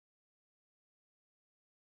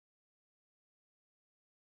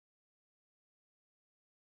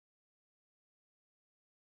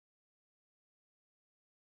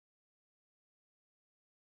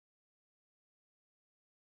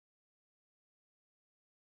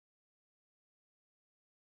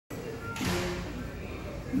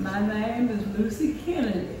My name is Lucy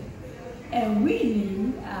Kennedy, and we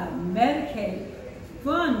need our Medicaid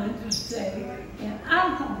funding to stay in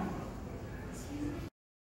our home.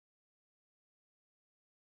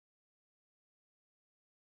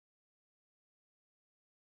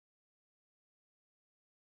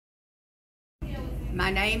 My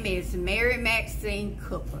name is Mary Maxine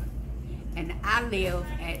Cooper, and I live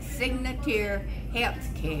at Signature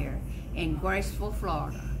Healthcare in Graceville,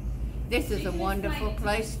 Florida. This is a wonderful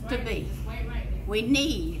place to be. We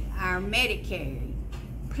need our Medicaid.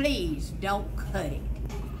 Please don't cut it.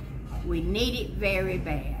 We need it very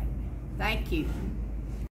bad. Thank you.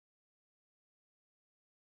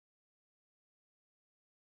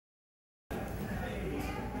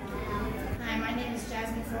 Hi, my name is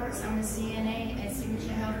Jasmine Forks. I'm a CNA at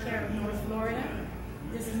Signature Healthcare of North Florida.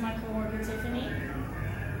 This is my coworker Tiffany,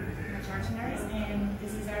 my charge nurse, and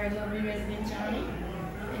this is our lovely resident Johnny.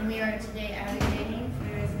 And we are today advocating for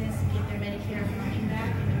the residents to get their Medicare funding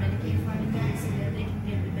back and the Medicaid funding back so that they can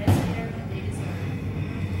get the best care that they deserve.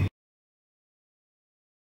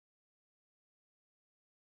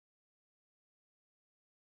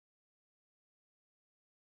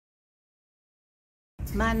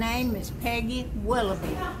 My name is Peggy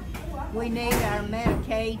Willoughby. We need our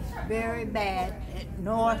Medicaid very bad at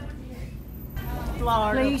North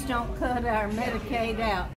Florida. Please don't cut our Medicaid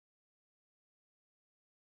out.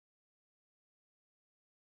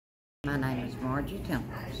 My name is Margie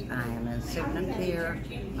Temples. I am a Signature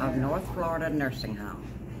of North Florida Nursing Home,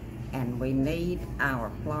 and we need our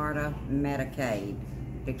Florida Medicaid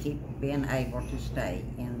to keep being able to stay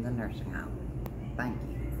in the nursing home. Thank you.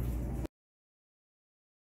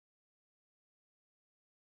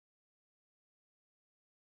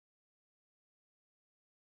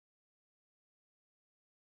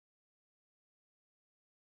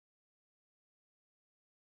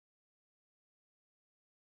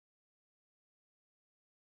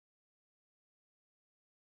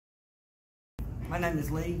 My name is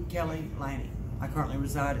Lee Kelly Laney. I currently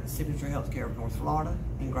reside at Signature Healthcare of North Florida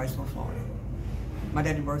in Graceville, Florida. My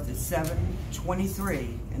date of birth is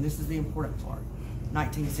 7/23, and this is the important part,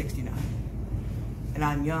 1969. And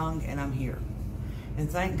I'm young and I'm here. And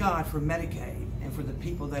thank God for Medicaid and for the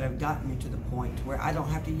people that have gotten me to the point where I don't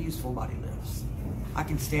have to use full body lifts. I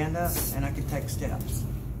can stand up and I can take steps,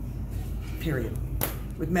 period.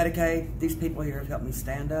 With Medicaid, these people here have helped me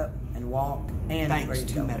stand up and walk, and thanks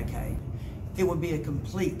to Medicaid. It would be a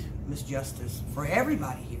complete misjustice for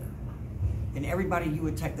everybody here, and everybody you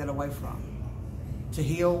would take that away from, to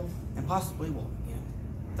heal and possibly walk again.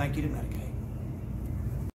 Thank you to Medicaid.